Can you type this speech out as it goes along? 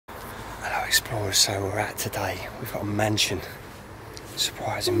Explorers, so we're at today. We've got a mansion.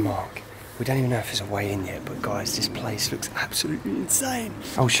 Surprising Mark. We don't even know if there's a way in yet, but guys, this place looks absolutely insane.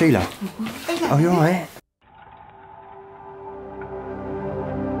 Oh, Sheila. Oh, you're alright?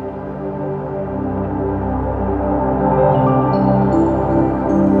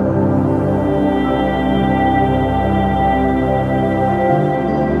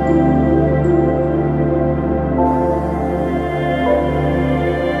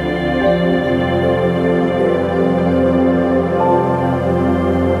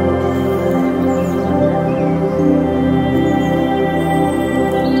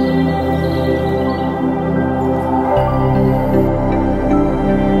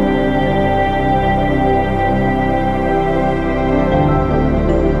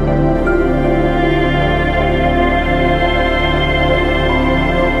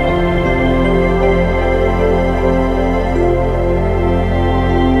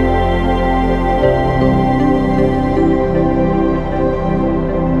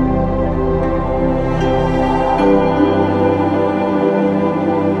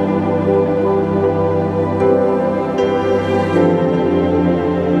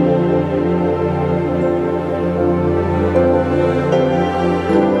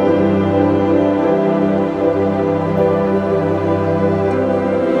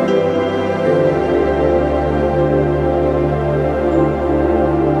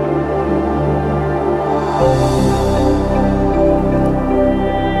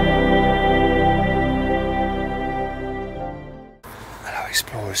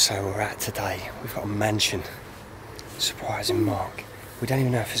 Explorers, so we're at today. We've got a mansion. Surprising Mark. We don't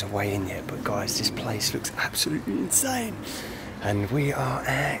even know if there's a way in yet, but guys, this place looks absolutely insane. And we are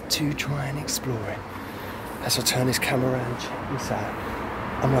out to try and explore it. As I turn this camera around, check this out.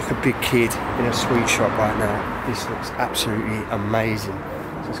 I'm like a big kid in a sweet shop right now. This looks absolutely amazing.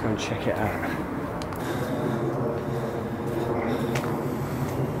 So let's go and check it out.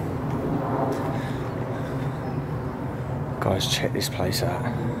 Guys, check this place out.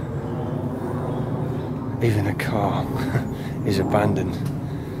 Even the car is abandoned.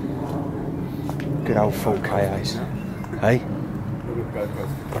 Good old 4KAs. Hey?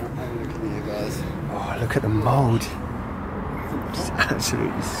 Oh, look at the mould. It's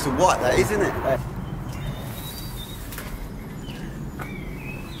absolutely... It's white, that is, isn't it?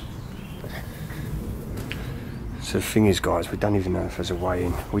 So the thing is, guys, we don't even know if there's a way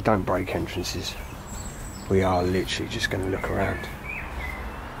in. We don't break entrances. We are literally just going to look around.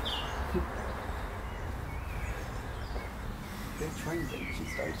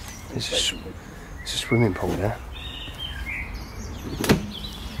 There's a swimming pool there.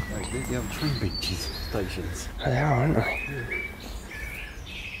 There's the other train benches, stations. Oh, they are, aren't they?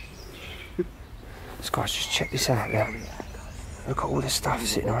 So guys, just check this out there. Look at all the stuff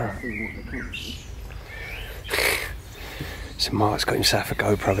sitting around. So Mark's got himself a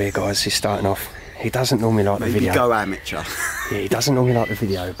GoPro here, guys. He's starting off. He doesn't normally like the video. Go amateur. Yeah, he doesn't normally like the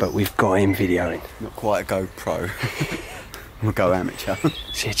video, but we've got him videoing. Not quite a GoPro. I'm a go amateur.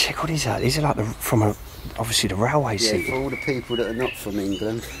 So yeah, check all these out. These are like obviously the railway seat. For all the people that are not from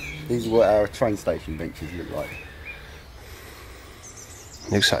England, these are what our train station benches look like.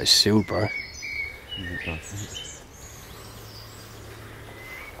 Looks like it's sealed, bro.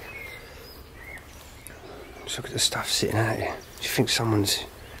 Just look at the stuff sitting out here. Do you think someone's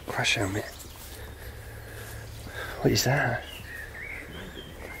crashing on it? What is that?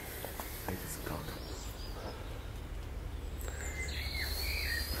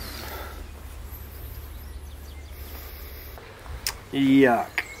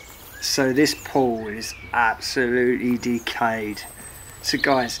 Yuck. So this pool is absolutely decayed. So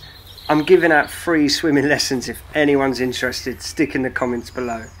guys, I'm giving out free swimming lessons if anyone's interested. Stick in the comments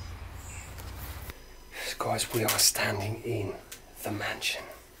below. So guys, we are standing in the mansion.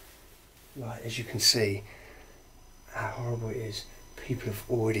 Like, as you can see how horrible it is. People have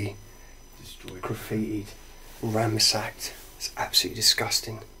already destroyed, graffitied, ransacked. It's absolutely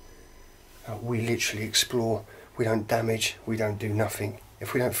disgusting. We literally explore. We don't damage, we don't do nothing.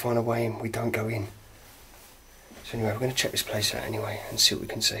 If we don't find a way in, we don't go in. So anyway, we're going to check this place out anyway and see what we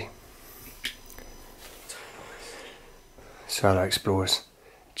can see. So hello explorers,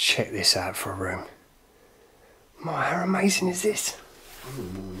 check this out for a room. My, how amazing is this?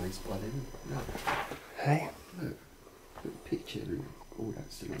 I'm more amazed by them. Look. Hey? Look the picture and all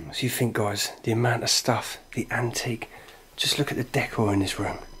that stuff. So you think, guys, the amount of stuff, the antique, just look at the decor in this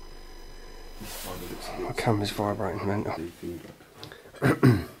room. My camera's vibrating mental.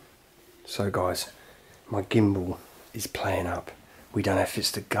 So guys, my gimbal is playing up. We don't know if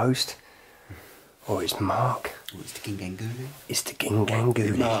it's the ghost Oh, it's Mark. Oh, it's the Ginganguni. It's the Ginganguni.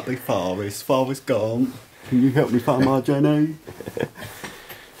 It might be Forrest. Forrest gone. Can you help me find my Jenny?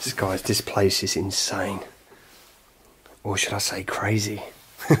 Guys, this place is insane. Or should I say crazy?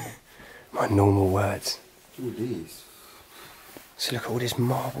 My normal words. Oh, it is. So look at all this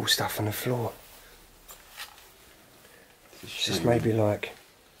marble stuff on the floor. It's just maybe like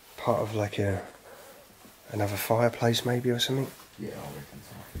part of like another fireplace maybe or something. Yeah, I reckon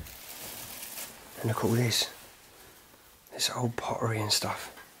so. And look at all this. This old pottery and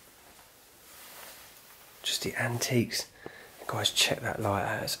stuff. Just the antiques. Guys, check that light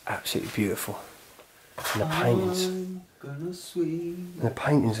out. It's absolutely beautiful. And the paintings. I'm gonna swing And the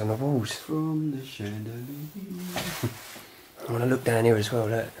paintings on the walls. from the chandelier. I want to look down here as well.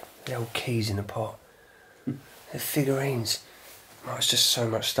 Look, the old keys in the pot. The figurines. Oh, it's just so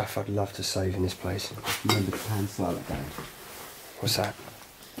much stuff I'd love to save in this place. Remember the pan slowly game? What's that?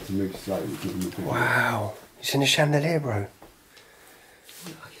 To move slowly, give them a good Wow. It's in the chandelier, bro.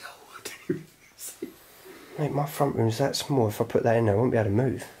 Mate, my front room's that small. If I put that in there, I won't be able to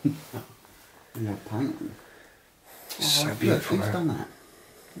move. Yeah, painting. It's so beautiful, Who's man. done that?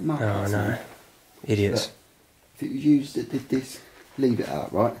 Mark, Oh, I know. Idiots. Look, if it was used that did this, leave it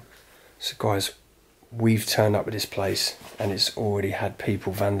out, right? So, guys, we've turned up at this place and it's already had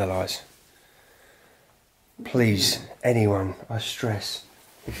people vandalise. Please, anyone, I stress,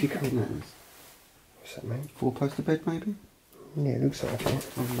 if you can... What's that, mate? Four-poster bed, maybe? Yeah, it looks like it.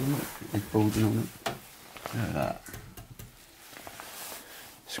 Oh, look, there's boarding on it. Look at that.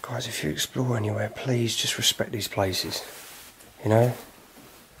 So, guys, if you explore anywhere, please just respect these places. You know?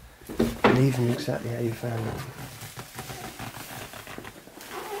 Leave them exactly how you found them.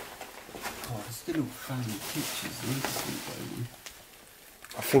 Oh, there's still all family pictures. Interesting,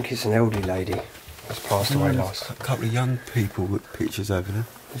 I think it's an elderly lady that's passed away last. A couple of young people with pictures over there.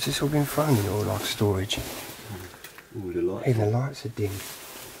 Has this all been thrown in or like storage? All the lights. Even the lights are dim.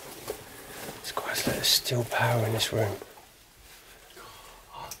 So, guys, there's still power in this room.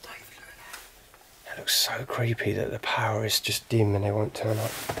 Oh, David, look at that. It looks so creepy that the power is just dim and they won't turn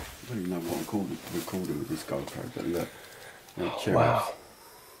up. I don't even know what I'm recording with this GoPro, but look. Oh, wow.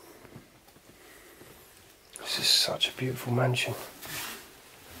 This is such a beautiful mansion.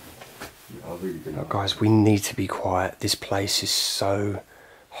 Yeah, I really do. Now, guys, we need to be quiet. This place is so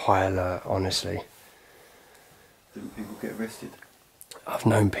high alert, honestly. Didn't people get arrested? I've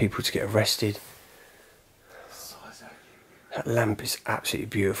known people to get arrested. That lamp is absolutely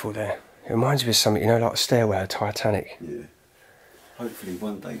beautiful there. It reminds me of something, you know, like a stairway of Titanic. Yeah. Hopefully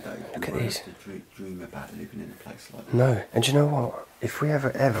one day, Dave, Look at we'll these. have to dream about living in a place like that. No, and do you know what? If we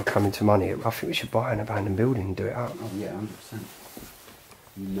ever come into money, I think we should buy an abandoned building and do it up. Oh yeah, 100%.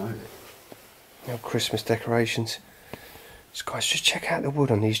 You know it. You know, Christmas decorations. So guys, just check out the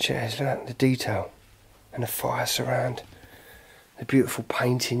wood on these chairs. Look at the detail. And the fire surround. The beautiful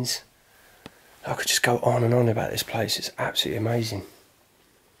paintings. I could just go on and on about this place. It's absolutely amazing.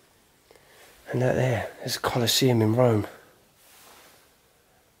 And look there, there's a Colosseum in Rome.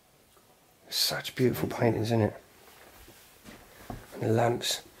 Such beautiful paintings, isn't it? And the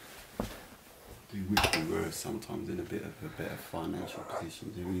lamps. Do wish we were sometimes in a bit of a better financial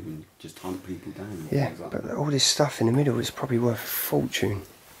position to even just hunt people down and Yeah, things like but that. all this stuff in the middle is probably worth a fortune.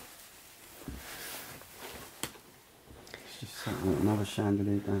 It's just something, another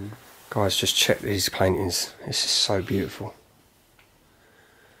chandelier down. Guys, just check these paintings. This is so beautiful.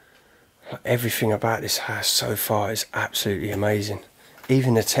 Like, everything about this house so far is absolutely amazing.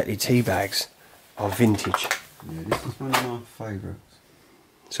 Even the Tetley tea bags are vintage. Yeah, this is one of my favourites.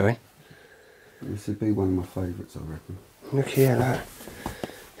 Sorry? This would be one of my favourites, I reckon. Look here,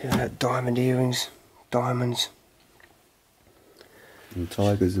 look at diamond earrings, diamonds. And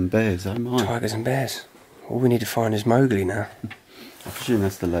tigers and bears, oh my. Tigers and bears. All we need to find is Mowgli now. I presume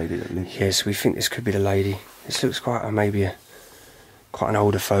that's the lady that lives. Yes, we think this could be the lady. This looks quite quite an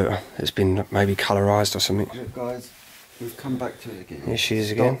older photo. It's been maybe colourised or something. Look guys, we've come back to it again. Here she is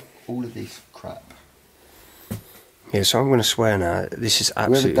Stop again. all of this crap. Yeah, so I'm going to swear now. This is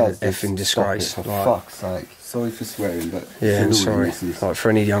absolutely an effing disgrace. Stop it, for Like, fuck's sake. Sorry for swearing, but yeah, I'm for all the sorry. listeners. Like, for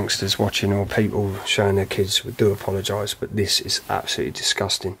any youngsters watching or people showing their kids, we do apologise, but this is absolutely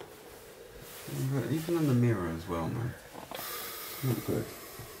disgusting. Even on the mirror as well, man. Not good.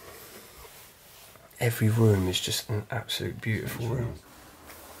 Every room is just an absolute beautiful room.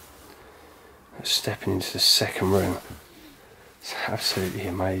 Stepping into the second room, it's absolutely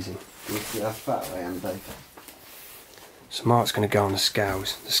amazing. You see how fat I am, Dave? So Mark's going to go on the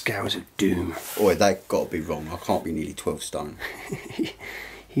scales of doom. Oi, that got to be wrong. I can't be nearly 12 stone.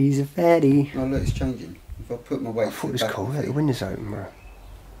 He's a fatty. No, look, it's changing. If I put my weight I thought it to was the back cool. of Let the feet. windows open, bro.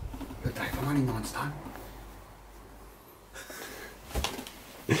 But Dave, I'm only 9 stone.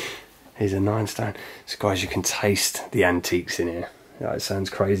 He's a 9 stone. So guys, you can taste the antiques in here. Yeah, it sounds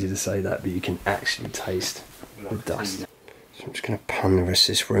crazy to say that, but you can actually taste the dust. So I'm just going to pan the rest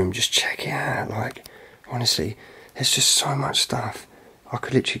of this room. Just check it out. Like, honestly, there's just so much stuff. I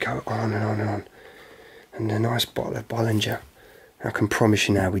could literally go on and on and on. And a nice bottle of Bollinger. I can promise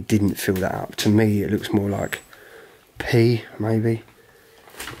you now, we didn't fill that up. To me, it looks more like pea, maybe.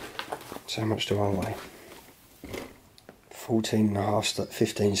 So how much do I weigh? 14.5,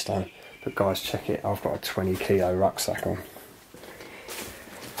 15 stone. But guys, check it. I've got a 20 kilo rucksack on.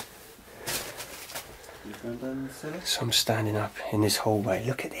 So I'm standing up in this hallway.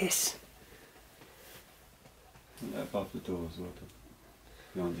 Look at this. Above the door as well,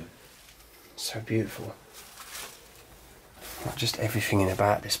 behind you. So beautiful. Like just everything in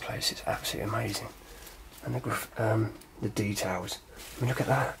about this place is absolutely amazing. And the details. I mean, look at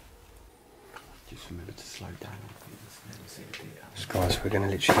that. Just remember to slow down. So guys, we're going to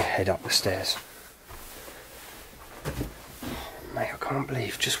literally head up the stairs. Mate, I can't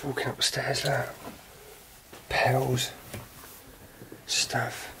believe just walking up the stairs, look. Pedals,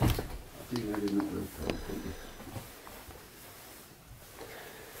 stuff.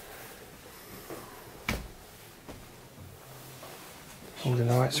 All the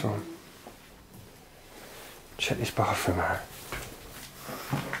lights are on. Check this bathroom out.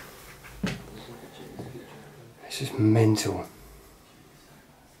 This is mental.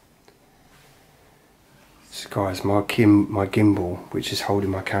 So guys, my gimbal, which is holding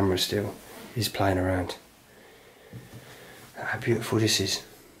my camera still, is playing around. How beautiful this is.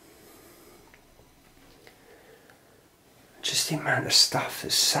 Just the amount of stuff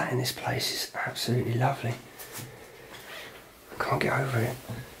that's sat in this place is absolutely lovely. I can't get over it.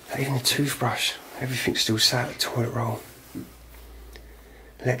 Even the toothbrush, everything's still sat at the toilet roll.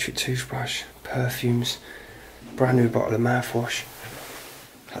 Electric toothbrush, perfumes, brand new bottle of mouthwash.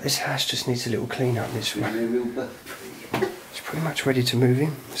 Like this house just needs a little clean up. It's pretty much ready to move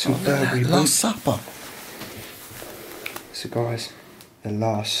in. Some Burberry boots. Last Supper. So guys, the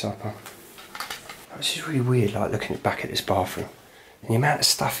Last Supper. This is really weird, like looking back at this bathroom. And the amount of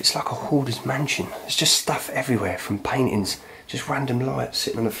stuff, it's like a hoarder's mansion. There's just stuff everywhere, from paintings, just random lights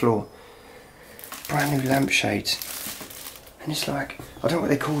sitting on the floor. Brand new lampshades. And it's like, I don't know what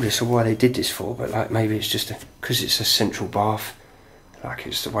they call this or why they did this for, but like maybe it's just because it's a central bath. Like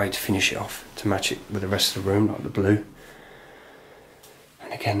it's the way to finish it off, to match it with the rest of the room, like the blue.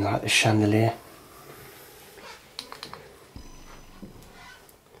 And again, like the chandelier.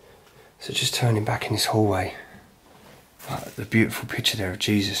 So just turning back in this hallway, like the beautiful picture there of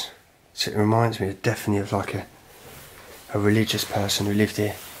Jesus. So it reminds me definitely of like a religious person who lived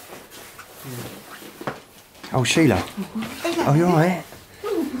here. Oh, Sheila. Oh, you alright?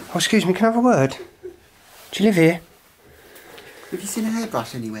 Oh, excuse me, can I have a word? Do you live here? Have you seen a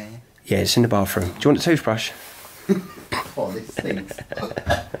hairbrush anywhere? Yeah, it's in the bathroom. Do you want a toothbrush? Oh, this stinks.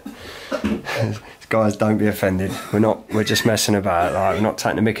 Guys, don't be offended. We're just messing about. Like, we're not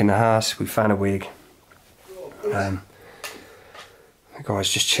taking the mick in the house. We found a wig. Guys,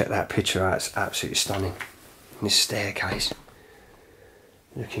 just check that picture out. It's absolutely stunning. And this staircase.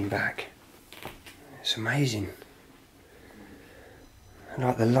 Looking back. It's amazing. And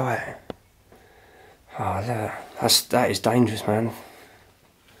like the light. Oh, that is dangerous, man.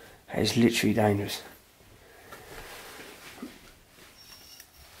 That is literally dangerous.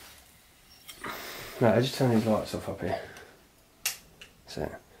 No, just turn these lights off up here. That's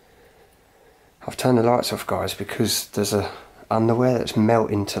it. I've turned the lights off, guys, because there's a underwear that's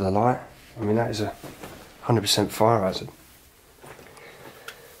melting to the light. I mean, that is a 100% fire hazard.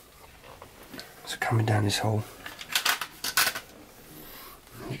 So coming down this hall,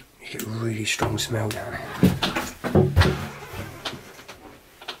 you get a really strong smell down here.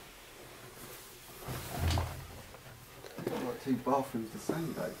 Like 2 bathrooms the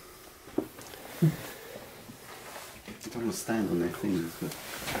same, though. I don't want to stand on their things, but...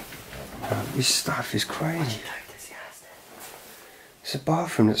 This stuff is crazy. It's a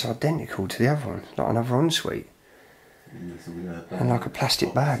bathroom that's identical to the other one, like another ensuite. And like a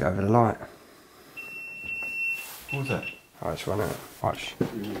plastic bag over the light. What was that? Oh, it's run out. Watch.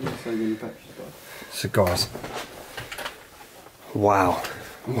 So So guys, wow,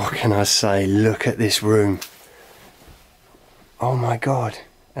 what can I say? Look at this room. Oh my God.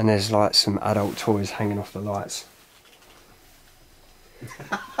 And there's like some adult toys hanging off the lights.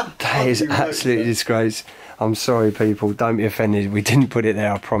 That is absolutely disgrace. I'm sorry people, don't be offended. We didn't put it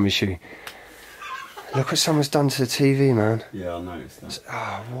there, I promise you. Look what someone's done to the TV, man. Yeah, I noticed that.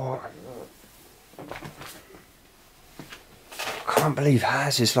 Ah, what? I I can't believe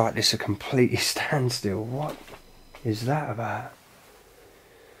houses like this are completely standstill. What is that about?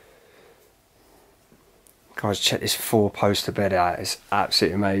 Guys, check this 4-poster bed out. It's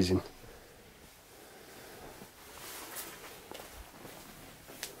absolutely amazing.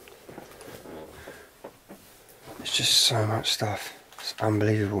 There's just so much stuff. It's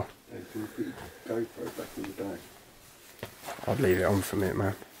unbelievable. Go for it back in the day. I'd leave it on for a minute,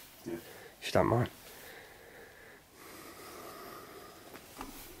 man. Yeah. If you don't mind.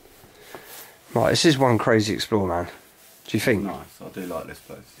 Right, this is one crazy explore, man. Do you think? Nice, I do like this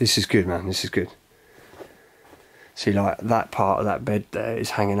place. This is good, man. This is good. See, like, that part of that bed there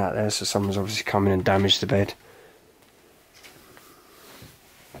is hanging out there, so someone's obviously come in and damaged the bed.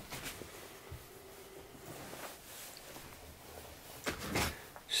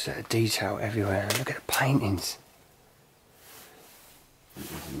 Just a detail everywhere. Look at the paintings. It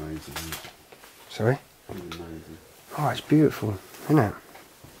was amazing. Sorry? It was amazing. Oh, it's beautiful, isn't it?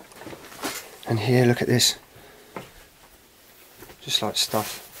 And here, look at this. Just like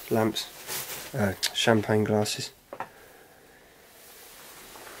stuff, lamps, champagne glasses.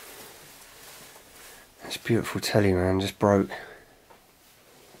 It's beautiful telly, man, just broke.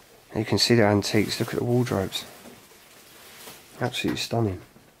 And you can see the antiques, look at the wardrobes. Absolutely stunning.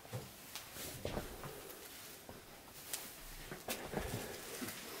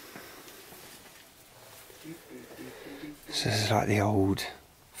 So this is like the old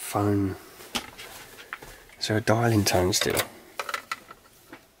phone. Is there a dialing tone still?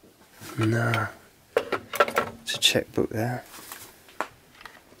 No. It's a checkbook there.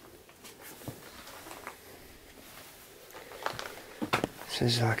 So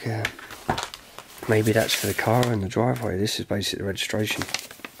there's like a... Maybe that's for the car in the driveway. This is basically the registration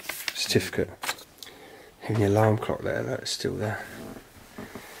certificate. Even the alarm clock there, that's still there.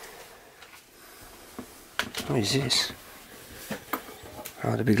 What is this?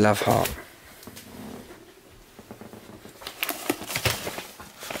 Oh, the big love heart.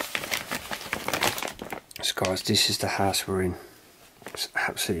 So guys, this is the house we're in. It's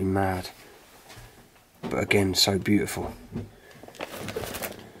absolutely mad. But again, so beautiful.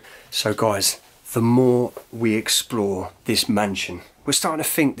 So guys, the more we explore this mansion, we're starting to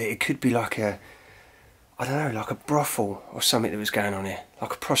think that it could be like a, I don't know, like a brothel or something that was going on here.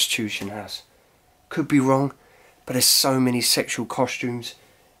 Like a prostitution house. Could be wrong, but there's so many sexual costumes.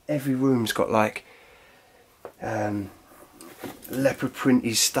 Every room's got like leopard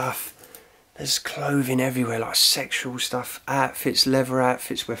printy stuff. There's clothing everywhere, like sexual stuff, outfits, leather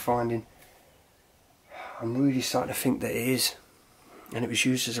outfits we're finding. I'm really starting to think that it is. And it was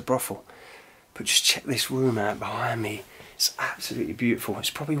used as a brothel. But just check this room out behind me. It's absolutely beautiful. It's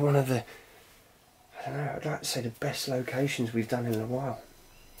probably one of the, I don't know, I'd like to say the best locations we've done in a while.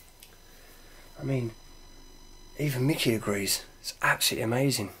 I mean, even Mickey agrees. It's absolutely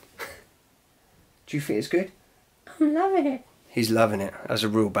amazing. Do you think it's good? I'm loving it. He's loving it. That's a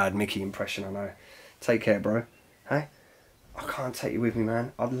real bad Mickey impression, I know. Take care, bro. Hey? I can't take you with me,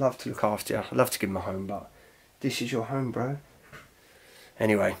 man. I'd love to look after you. I'd love to give him a home, but this is your home, bro.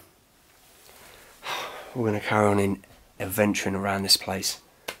 Anyway, we're going to carry on in adventuring around this place.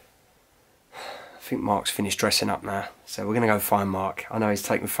 I think Mark's finished dressing up now, so we're going to go find Mark. I know he's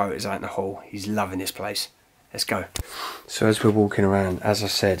taking photos out in the hall. He's loving this place. Let's go. So as we're walking around, as I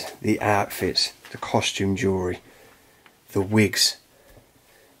said, the outfits, the costume jewellery, the wigs,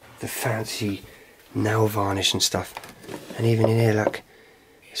 the fancy nail varnish and stuff. And even in here, look,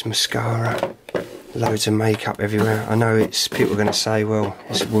 it's mascara, loads of makeup everywhere. I know it's people are going to say, well,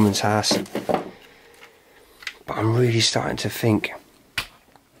 it's a woman's house. But I'm really starting to think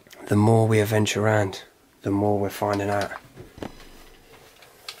the more we adventure around, the more we're finding out.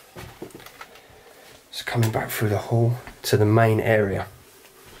 So coming back through the hall to the main area.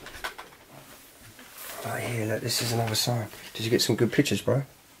 Right here, look, this is another sign. Did you get some good pictures, bro?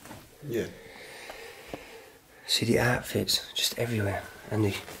 Yeah. See the outfits just everywhere, and the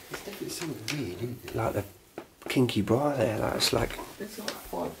It's definitely something weird, isn't it? like the kinky bra there. Like it's like There's like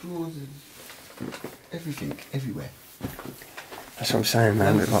 5 drawers and everything everywhere. that's what I'm saying,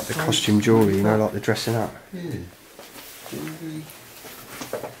 man. Look, like the costume jewellery, you know, like the dressing up. Yeah. Jewellery.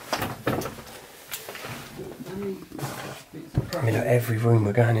 I mean, look, every room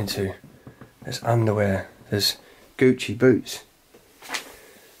we're going into, there's underwear, there's Gucci boots.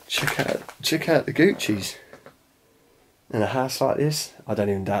 Check out the Gucci's. In a house like this, I don't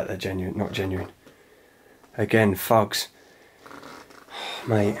even doubt they're genuine, not genuine. Again, thugs.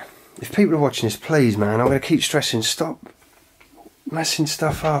 Mate, if people are watching this, please, man, I'm going to keep stressing, stop messing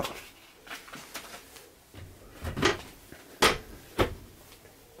stuff up.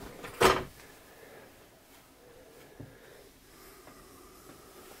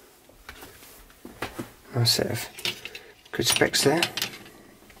 Nice set of good specs there.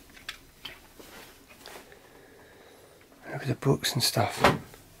 Look at the books and stuff.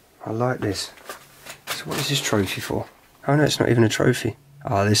 I like this. So what is this trophy for? Oh no, it's not even a trophy.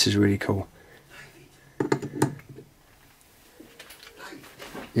 Oh, this is really cool.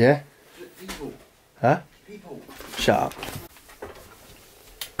 Yeah? People. Huh? People. Shut up.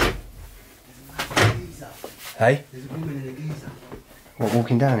 There's a geezer. Hey? There's a woman in a geezer. What,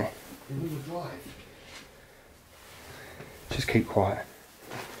 walking down it? In all the drive. Just keep quiet.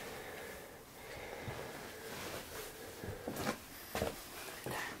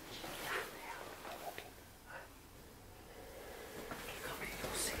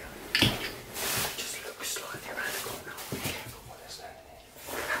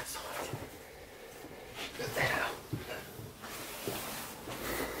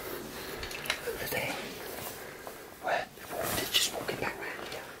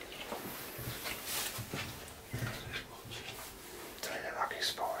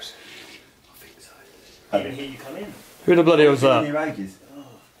 I can hear you come in. Who the bloody hell's that? Your ages. Oh,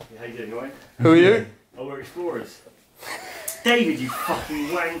 how you doing, right? Who are you? Oh, we're explorers. David, you fucking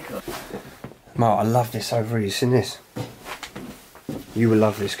wanker. Mark, I love this over here. You seen this? You will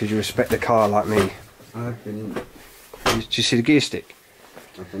love this because you respect the car like me. I've been in. Did you see the gear stick?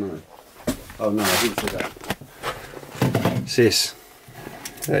 I don't know. Oh no, I didn't see that. It's this.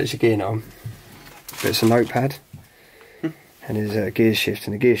 That's your gear knob. But it's a notepad. And there's a gear shift,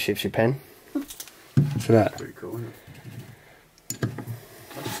 and the gear shift's your pen. For that. Pretty cool, isn't it?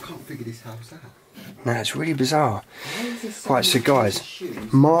 I just can't figure this house out. No, it's really bizarre. Why is there Right, so guys,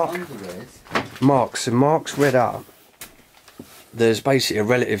 shoes, Mark- underwears? So Mark's read up. There's basically a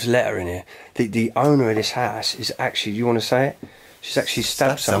relative's letter in here. The owner of this house is actually, you want to say it? She's actually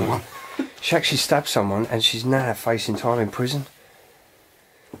stabbed someone. She actually stabbed someone and she's now facing time in prison.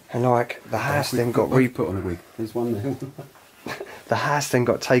 And like, the house then got put on a wig. There's one there. the house then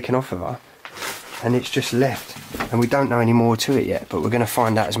got taken off of her and it's just left. And we don't know any more to it yet, but we're going to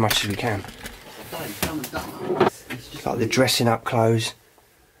find out as much as we can. Like the dressing up clothes,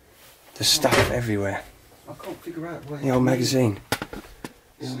 the stuff everywhere. I can't figure out where The old magazine.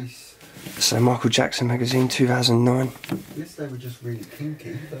 So Michael Jackson magazine, 2009. Yes, they were just really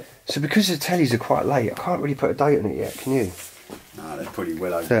kinky, but... So because the tellies are quite late, I can't really put a date on it yet, can you? No, they're pretty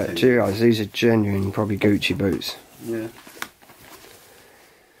well over. Look, guys, these are genuine, probably Gucci boots. Yeah.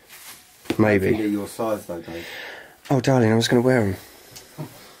 I think Maybe. they're your size though, Dave. Oh, darling, I was going to wear them.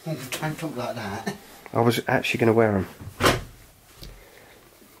 Don't talk like that. I was actually going to wear them.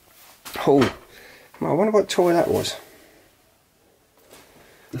 Oh, I wonder what toy that was.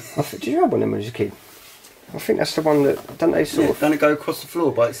 Did you have one of them as a kid? I think that's the one that, don't they sort of... Don't it go across the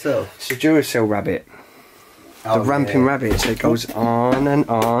floor by itself? It's a Duracell rabbit. The ramping rabbit, so it goes on and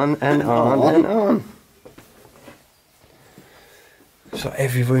on and on and on. So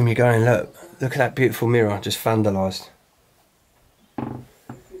every room you go in, look at that beautiful mirror, just vandalised.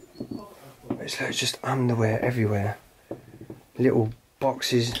 It's just underwear everywhere. Little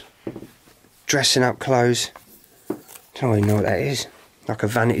boxes, dressing up clothes. Don't even know what that is. Like a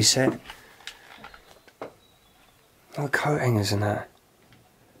vanity set. Like coat hangers and that.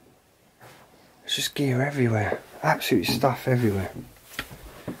 It's just gear everywhere. Absolute stuff everywhere.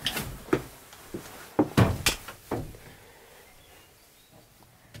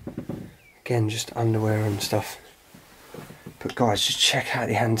 Again, just underwear and stuff. But guys, just check out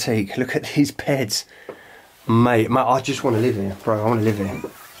the antique. Look at these beds. Mate, I just want to live here, bro. I want to live here.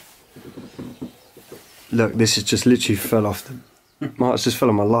 Look, this has just literally fell off the... Mark's just fell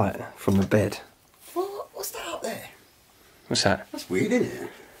on my light from the bed. What? What's that up there? What's that? That's weird, isn't it?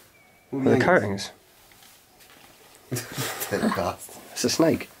 The coatings. It's It's a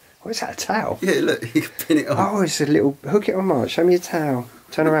snake. What is that, a towel? Yeah, look, you can pin it on. Oh, it's a little... Hook it on, Mark. Show me a towel.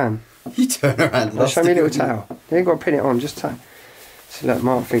 Turn around. You turn around. Oh, show me a little towel. You ain't got to pin it on, just tie. So look,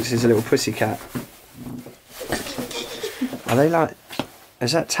 Mark thinks it's a little pussy cat. Are they like...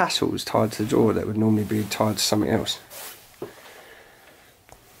 Is that tassels tied to the door that would normally be tied to something else?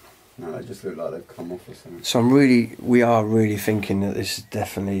 No, they just look like they've come off or something. So we are really thinking that this is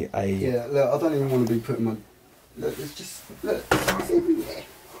definitely a... Yeah, look, I don't even want to be putting my... Look, there's just... Look, it's everywhere.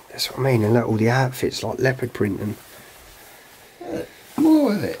 That's what I mean, and look, all the outfits like leopard print and... Look,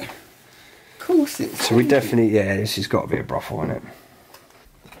 more of it. Of course it's... So we definitely, yeah, this has got to be a brothel, isn't it?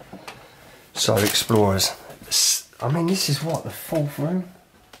 So, explorers. I mean, this is what, the fourth room?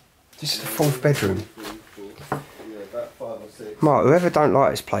 This is the fourth bedroom. Yeah, about 5 or 6. Mark, whoever don't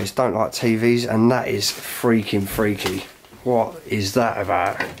like this place don't like TVs, and that is freaking freaky. What is that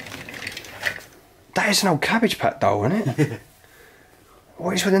about? That is an old Cabbage Patch doll, isn't it?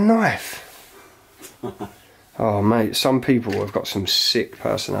 What is with a knife? Oh mate, some people have got some sick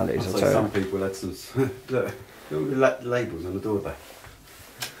personalities. I'll tell you. Some people had some look the labels on the door there.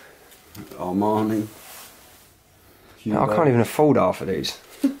 Armani. I can't even afford half of these.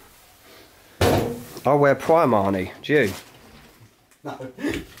 I wear Primani. Do you? No.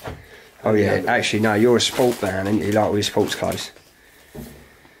 Oh yeah, actually no, you're a sport man, aren't you? You like all your sports clothes.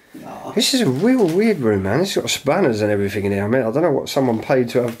 No. This is a real weird room, man. It's got spanners and everything in here. I mean, I don't know what someone paid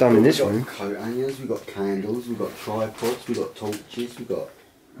to have done in this room. We've got coat hangers, we've got candles, we've got tripods, we've got torches, we've got...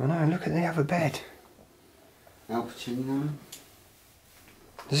 I know, look at the other bed. Al Pacino.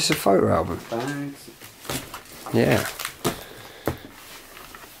 Is this a photo album? Bags. Yeah.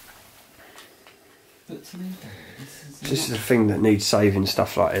 But to me, This is a thing that needs saving,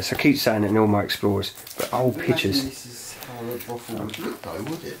 stuff like this. I keep saying it in all my explorers, but old pictures. This is how a brothel would look though,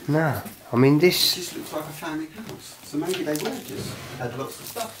 would it? Nah, I mean It this. just looks like a family house. So maybe they would have just had lots of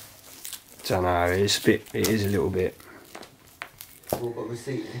stuff. Don't know. It's a bit. It is a little bit. We've all got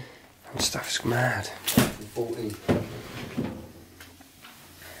receipt here. And stuff's mad. 14.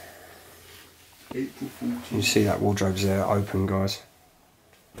 April 14. You see that wardrobe's there open, guys.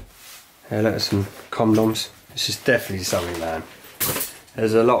 Yeah, look at some condoms. This is definitely something, man.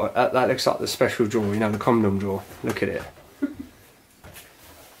 There's a lot of, that looks like the special drawer, you know, the condom drawer. Look at it. I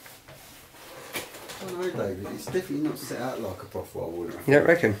don't know, David. It's definitely not set out like a brothel, I wouldn't. You don't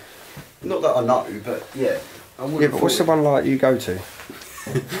reckon? Not that I know, but yeah. I wouldn't Yeah, but what's the one like you go to?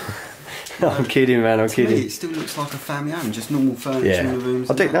 I'm kidding, man. I'm To kidding. me, it still looks like a family home, just normal furniture Yeah. in the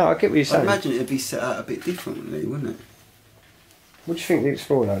rooms. I think no, I get what you're I saying. imagine it'd be set out a bit differently, wouldn't it? What do you think of the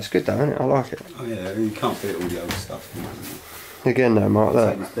Explorer though? It's good though, isn't it? I like it. Oh yeah, you can't fit all the old stuff. Again though, Mark, Take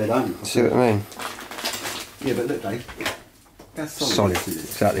look. this bed home. See what I mean? Yeah, but look, Dave. That's Solid, isn't it?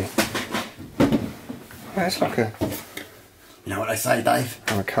 exactly. Well, it's like a, You know what they say, Dave?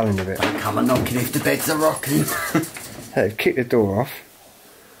 a calendar bit. Don't come a knocking if the beds are rocking. Hey, kick the door off.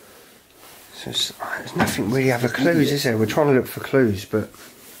 So there's nothing really other clues, is there? We're trying to look for clues, but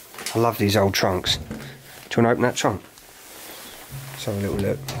I love these old trunks. Do you want to open that trunk? Let's have a little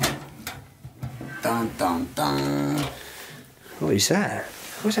look. Dun dun dun. What is that?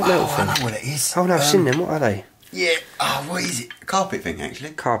 What's that little Oh, I thing? know what it is. Oh no, I've seen them. What are they? Yeah. Oh, what is it? Carpet thing,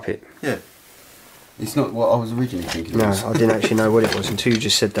 actually. Carpet. Yeah. It's not what I was originally thinking. No, it was. I didn't actually know what it was until you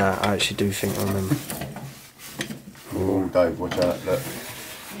just said that. I actually do think I remember. Oh, Dave, watch out. Look.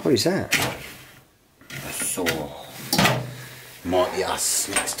 What is that? A saw. Might be us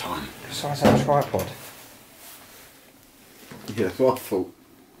next time. Besides that tripod. Yeah, that's what I thought.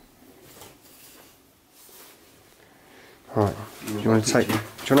 Right. Do you want to take? Do you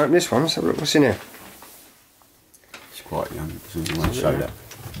want to open this one? Let's have a look. What's in here? It's quite young, so you want to show that.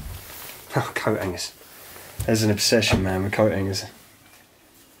 Oh, coat hangers. There's an obsession, man, with coat hangers.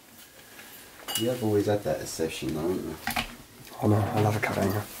 You have always had that obsession, though, haven't you? Oh no, I love a coat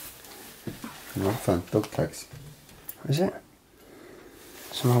hanger. No, I found dog tags. What is it?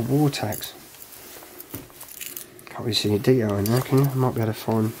 Some old war tags. Can't really see any detail in there, can you? I might be able to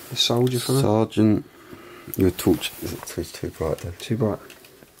find a soldier from it. Sergeant. Your torch. It's too bright, though. Too bright.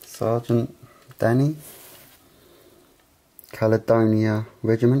 Sergeant Danny. Caledonia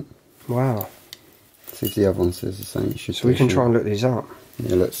Regiment. Wow. See if the other one says the same. So we can try and look these up.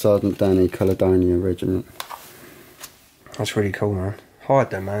 Yeah, look, Sergeant Danny, Caledonia Regiment. That's really cool, man. Hide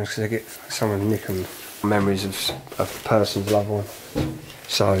them, man, because they get someone nick them. Memories of a person's loved one.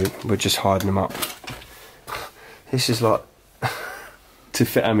 So we're just hiding them up. This is like to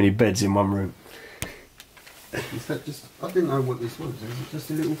fit how many beds in one room. Is that just... I didn't know what this was. Is it just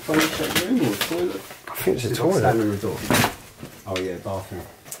a little phone-shaped room or a toilet? I think it's a Is it toilet. standing in the door? Oh yeah, bathroom.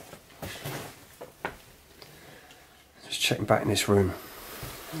 Just checking back in this room.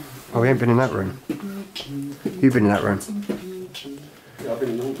 Oh, we ain't been in that room. You've been in that room. Yeah, I've been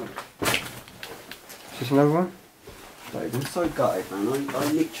in all of them. Is this another one? Dave, I'm so gutted, man.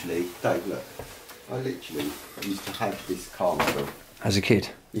 I literally... Dave, look. I literally used to have this car model. As a kid?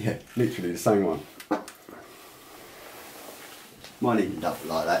 Yeah, literally the same one. Mine ended up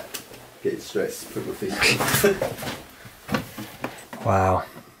like that. Getting stressed, put my fist in. Wow.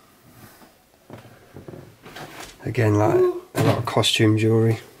 Again, like a lot of costume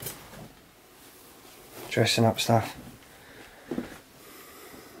jewellery. Dressing up stuff.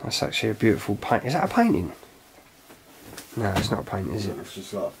 That's actually a beautiful paint. Is that a painting? No, it's not a painting, is it? It's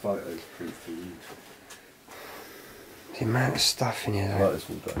just like photos print for you. The amount of stuff in here I though. like this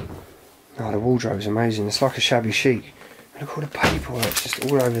wardrobe. Oh, the wardrobe's amazing. It's like a shabby chic. Look at all the paperwork just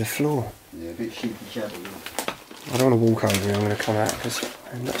all over the floor. Yeah, a bit cheeky shabby. I don't want to walk over here, I'm going to come out because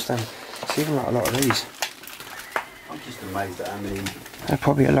I'm not standing. It's even like a lot of these. I'm just amazed at how many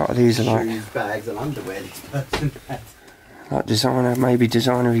Probably a lot of these are like shoes, bags and underwear this person had. like designer, maybe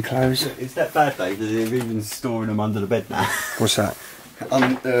designery clothes. Is that bad, Dave? They're even storing them under the bed now. What's that? All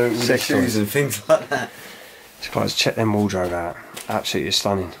the Sex shoes toys. and things like that. These guys, check them wardrobe out. Absolutely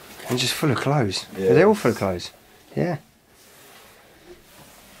stunning. And just full of clothes. Yeah. They're all full of clothes. Yeah.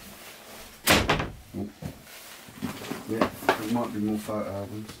 Yeah, there might be more photo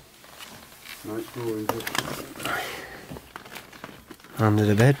albums. Nice drawings. Under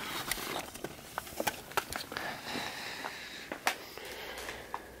the bed.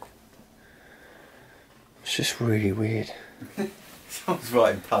 It's just really weird. Someone's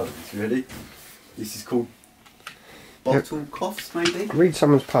writing poems, really. This is called Bottle Coughs, maybe? Read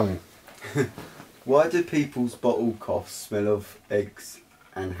someone's poem. Why do people's bottle coughs smell of eggs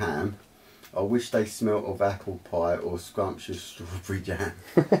and ham? I wish they smelt of apple pie or scrumptious strawberry jam.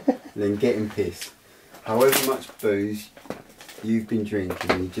 Then getting pissed. However much booze you've been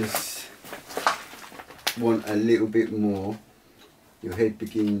drinking, you just want a little bit more. Your head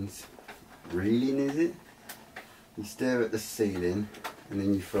begins reeling, is it? You stare at the ceiling and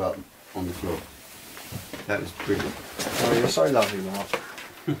then you throw up on the floor. That was brilliant. Oh, you're so lovely, Mark.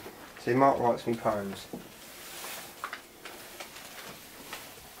 See, Mark writes me poems.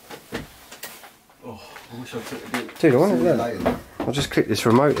 Oh, I wish I took a bit. Dude, I want to See you look. later. I'll just click this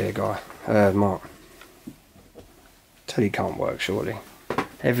remote here, guy. Mark. Tell you can't work, surely.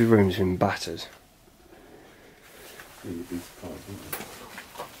 Every room's been battered. You'd be surprised, wouldn't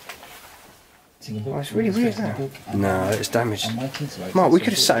you? Oh, it's really weird, isn't it? No, it's damaged. Mark, we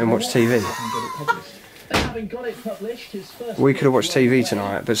could have sat and watched TV. We could have watched TV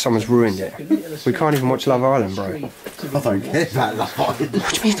tonight, but someone's ruined it. We can't even watch Love Island, bro. I don't care about Love Island.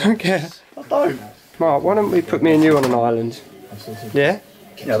 What do you mean you don't care? I don't. Mark, why don't we put me and you on an island? Yeah?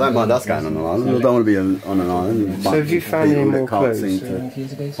 Yeah, I don't mind us going on an island. I don't want to be on an island. So have you found any more clues? Look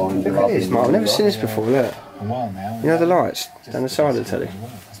Look at this, Mark. I've never seen this before, look. A while now. You know the lights down the side of the telly?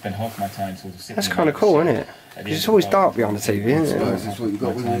 I spend half my time sort of sitting. That's kind of cool, isn't it? Because it's always dark behind the TV, isn't it? That's what you've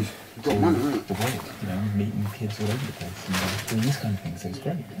got with you. You've got money, haven't The world, you know, meeting kids all over the place and doing this kind of thing, so it's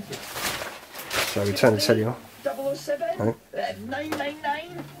great. So we turn the telly off. 007 No.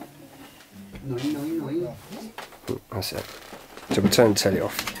 999. you? That's it. So we turn the telly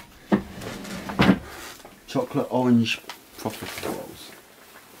off. Chocolate orange profit rolls.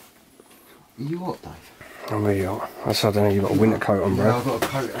 Are you hot, Dave? I'm really hot. I don't know, you've got a winter coat on, Yeah, bro. I've got a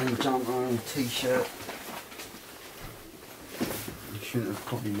coat and a jumper and a t-shirt. I shouldn't have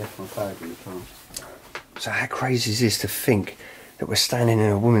probably left my bag in the car. So how crazy is this to think that we're standing in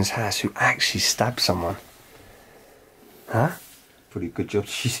a woman's house who actually stabbed someone? Huh? Pretty good job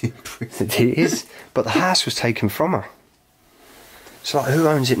she's in prison. It is. But the house was taken from her. So like, who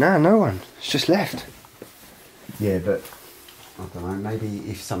owns it now? No one. It's just left. Yeah, but I don't know, maybe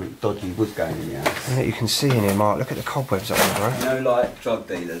if something dodgy was going in the house. Yeah, you can see in here, Mark. Look at the cobwebs up there, bro. You know, like drug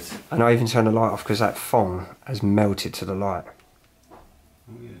dealers. And I even turned the light off because that thong has melted to the light. Oh,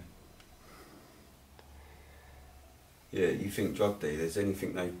 yeah. Yeah, you think drug dealers,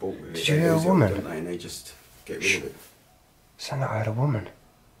 anything they bought with it, Did you they hear a lose it, woman? don't they? And they just get rid of it. Sound like I heard a woman.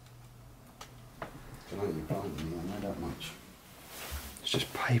 I don't know, you're blind me, I know that much. It's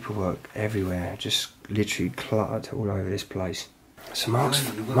just paperwork everywhere, just literally cluttered all over this place. So Mark's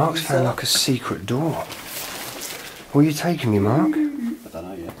found like a secret door. Where are you taking me, Mark? I don't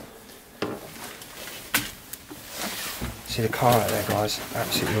know yet. See the car out there, guys?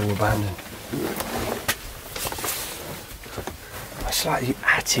 Absolutely all abandoned. It's like the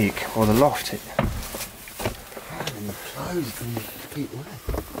attic or the loft. And the clothes can keep away.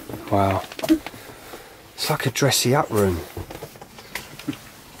 Wow. It's like a dressy up room.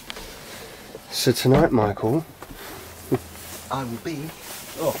 So tonight, Michael, I will be.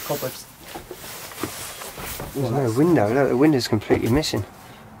 Oh, cobwebs. there's no window. Look, the window's completely missing.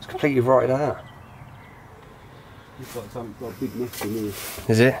 It's completely rotted out. You've got a big nest in here.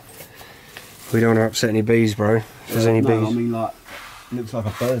 Is it? We don't want to upset any bees, bro. If there's any no, bees. I mean, like, it looks like a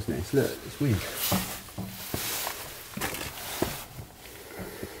bird's nest. Look, it's weird.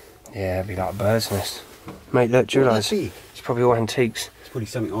 Yeah, it'd be like a bird's nest. Mate, look, do you realise? big? It's probably all antiques. There's probably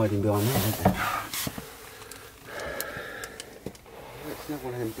something hiding behind there, isn't there? There's another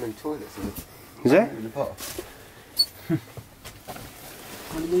one of them blue toilets in it. Is there? In the pot.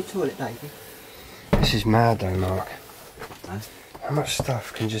 Want a new toilet, baby? This is mad though, Mark. Huh? How much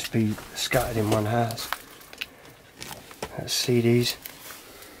stuff can just be scattered in one house? That's CDs.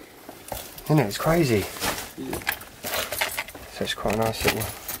 Isn't it? It's crazy. Yeah. So it's quite a nice little...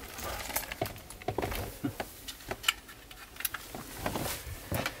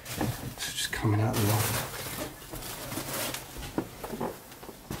 It's just coming out the loft.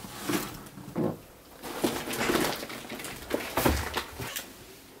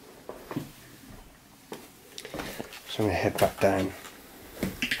 So I'm going to head back down.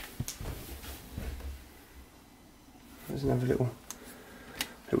 There's another little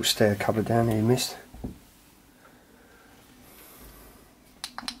stair cupboard down here you missed.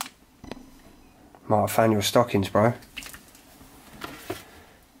 Might have found your stockings, bro.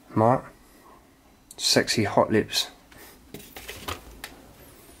 Might. Sexy hot lips.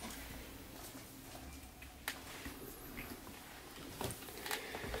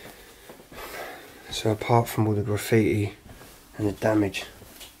 So apart from all the graffiti and the damage,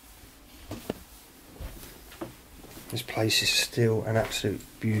 this place is still an absolute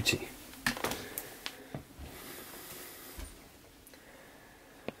beauty.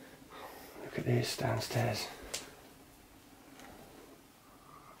 Look at this downstairs.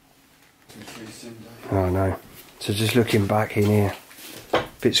 Oh no. So just looking back in here,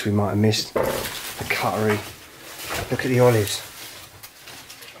 bits we might have missed. The cutlery. Look at the olives.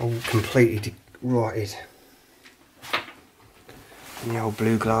 All completely rotted. And the old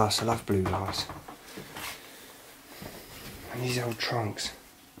blue glass. I love blue glass. And these old trunks.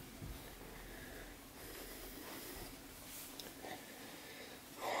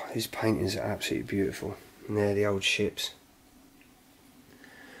 Oh, these paintings are absolutely beautiful. And they're the old ships.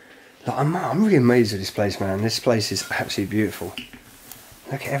 Like, I'm really amazed at this place, man. This place is absolutely beautiful.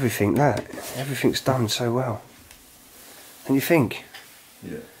 Look at everything, look. Everything's done so well. And you think?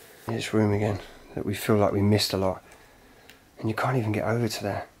 Yeah. In this room again, that we feel like we missed a lot. And you can't even get over to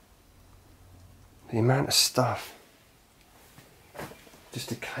there. The amount of stuff just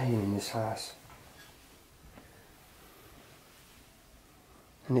decaying in this house.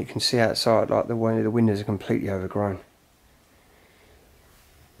 And you can see outside, like the way the windows are completely overgrown.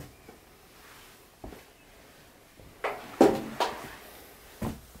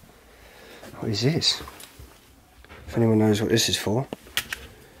 What is this? If anyone knows what this is for,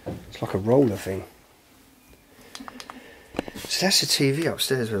 it's like a roller thing. So that's the TV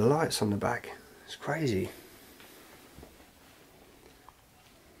upstairs with the lights on the back. It's crazy.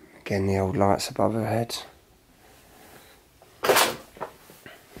 Again, the old lights above our heads.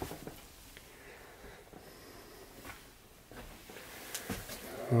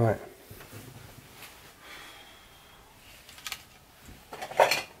 Right.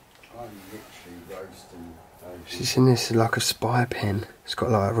 She's in this like a spy pen. It's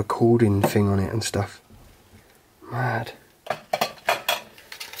got like a recording thing on it and stuff. Mad.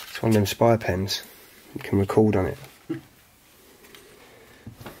 It's one of them spy pens. You can record on it.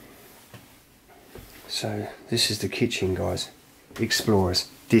 So this is the kitchen, guys. Explorers.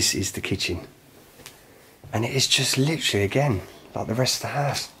 This is the kitchen. And it is just literally, again, like the rest of the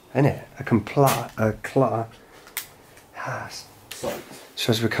house. Isn't it? A clutter house.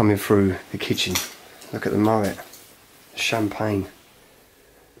 So as we're coming through the kitchen, look at the Moet. Champagne.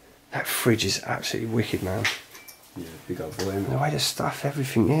 That fridge is absolutely wicked, man. Yeah, big old boy. The way to stuff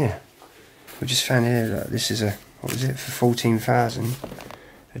everything here. We just found here that this is a, what was it, for 14,000,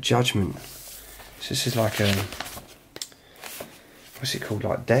 a judgment. So this is like a, what's it called,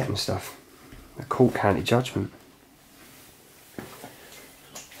 like debt and stuff. A court county judgment.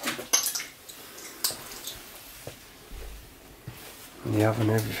 And the oven,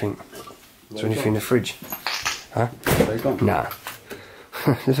 everything. Is there anything in the fridge? Huh? Nah.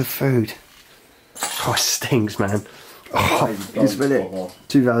 There's a food. Oh, it stinks, man. Oh, you smell it.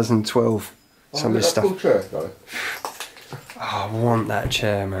 2012. Some of the stuff. Chair, though. Oh, I want that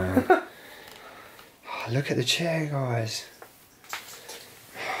chair, man. Oh, look at the chair, guys.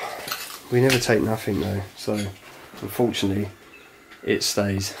 We never take nothing, though. So, unfortunately, it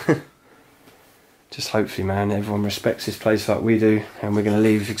stays. Just hopefully, man, everyone respects this place like we do, and we're going to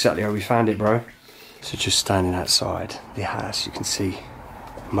leave exactly how we found it, bro. So just standing outside the house, you can see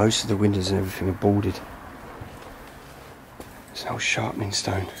most of the windows and everything are boarded. There's an old sharpening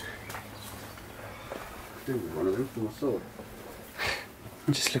stone. Do one of them for my sword.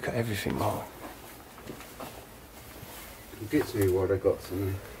 Just look at everything, Mark. It gets me what I got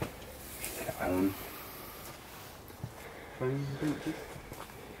some.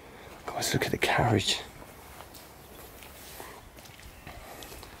 Guys, look at the carriage.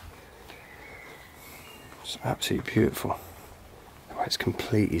 It's absolutely beautiful. The way it's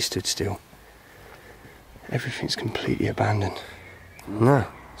completely stood still. Everything's completely abandoned. No.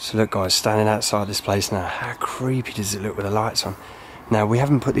 So look, guys, standing outside this place now, how creepy does it look with the lights on? Now, we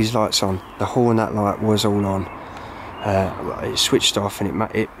haven't put these lights on. The horn, that light was all on. It switched off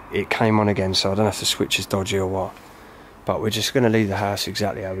and it came on again, so I don't know if the switch is dodgy or what. But we're just going to leave the house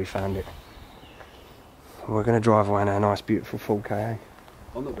exactly how we found it. We're going to drive away in our nice, beautiful 4K, eh?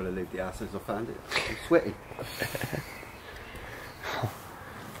 I'm not going to leave the house as I found it. I'm sweating.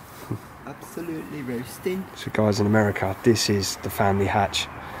 Absolutely roasting. So guys, in America, this is the family hatch.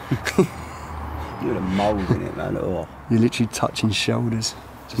 You're a mould in it, man. Oh. You're literally touching shoulders.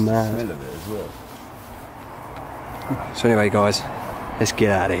 It's mad. The smell of it as well. So anyway guys, let's get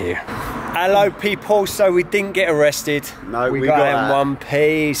out of here. Hello people, so we didn't get arrested. No, we we got got in out. one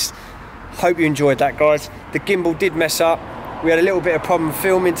piece. Hope you enjoyed that guys. The gimbal did mess up. We had a little bit of problem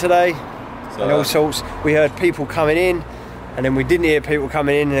filming today and all sorts. We heard people coming in and then we didn't hear people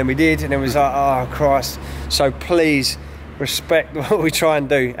coming in and then we did and it was like, oh Christ. So please respect what we try and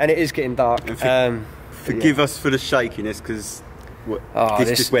do, and it is getting dark. Forgive us for the shakiness because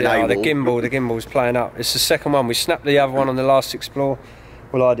this just went AWOL. the gimbal's playing up. It's the second one. We snapped the other one on the last explore.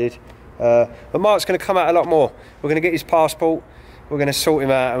 Well, I did. But Mark's going to come out a lot more. We're going to get his passport. We're going to sort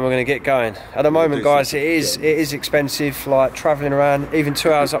him out and we're going to get going. At the moment, guys, it is expensive. Like travelling around, even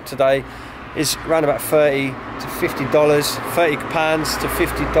 2 hours up today, is around about $30 to $50, £30 to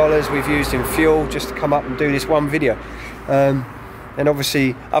 $50 we've used in fuel just to come up and do this one video. And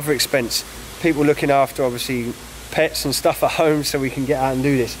obviously other expense, people looking after obviously pets and stuff at home so we can get out and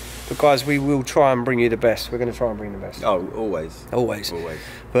do this. But guys, we will try and bring you the best. We're going to try and bring the best. Oh, always. Always. Always.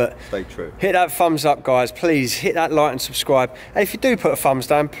 But stay true. Hit that thumbs up, guys. Please hit that like and subscribe. And if you do put a thumbs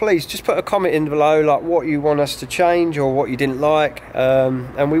down, please just put a comment in below, like what you want us to change or what you didn't like.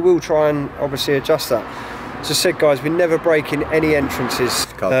 And we will try and obviously adjust that. As I said, guys, we're never breaking any entrances.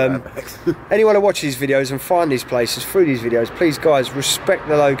 Anyone who watches these videos and find these places through these videos, please, guys, respect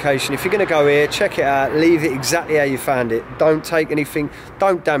the location. If you're going to go here, check it out, leave it exactly how you found it. Don't take anything,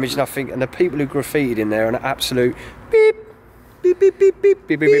 don't damage nothing. And the people who graffitied in there are an absolute beep, beep, beep, beep, beep,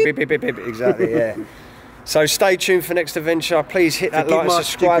 beep, beep, beep, beep, beep, beep. Exactly, yeah. So stay tuned for next adventure. Please hit that like and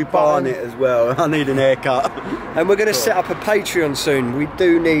subscribe button as well. I need an haircut. And we're going to set up a Patreon soon. We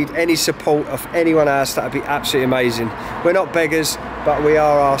do need any support of anyone else. That would be absolutely amazing. We're not beggars, but we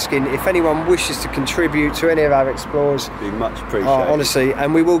are asking if anyone wishes to contribute to any of our explores. Be much appreciated. Honestly,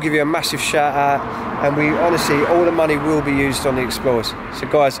 and we will give you a massive shout out. And we honestly, all the money will be used on the explores. So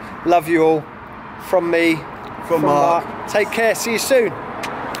guys, love you all. From me, from Mark. Take care. See you soon.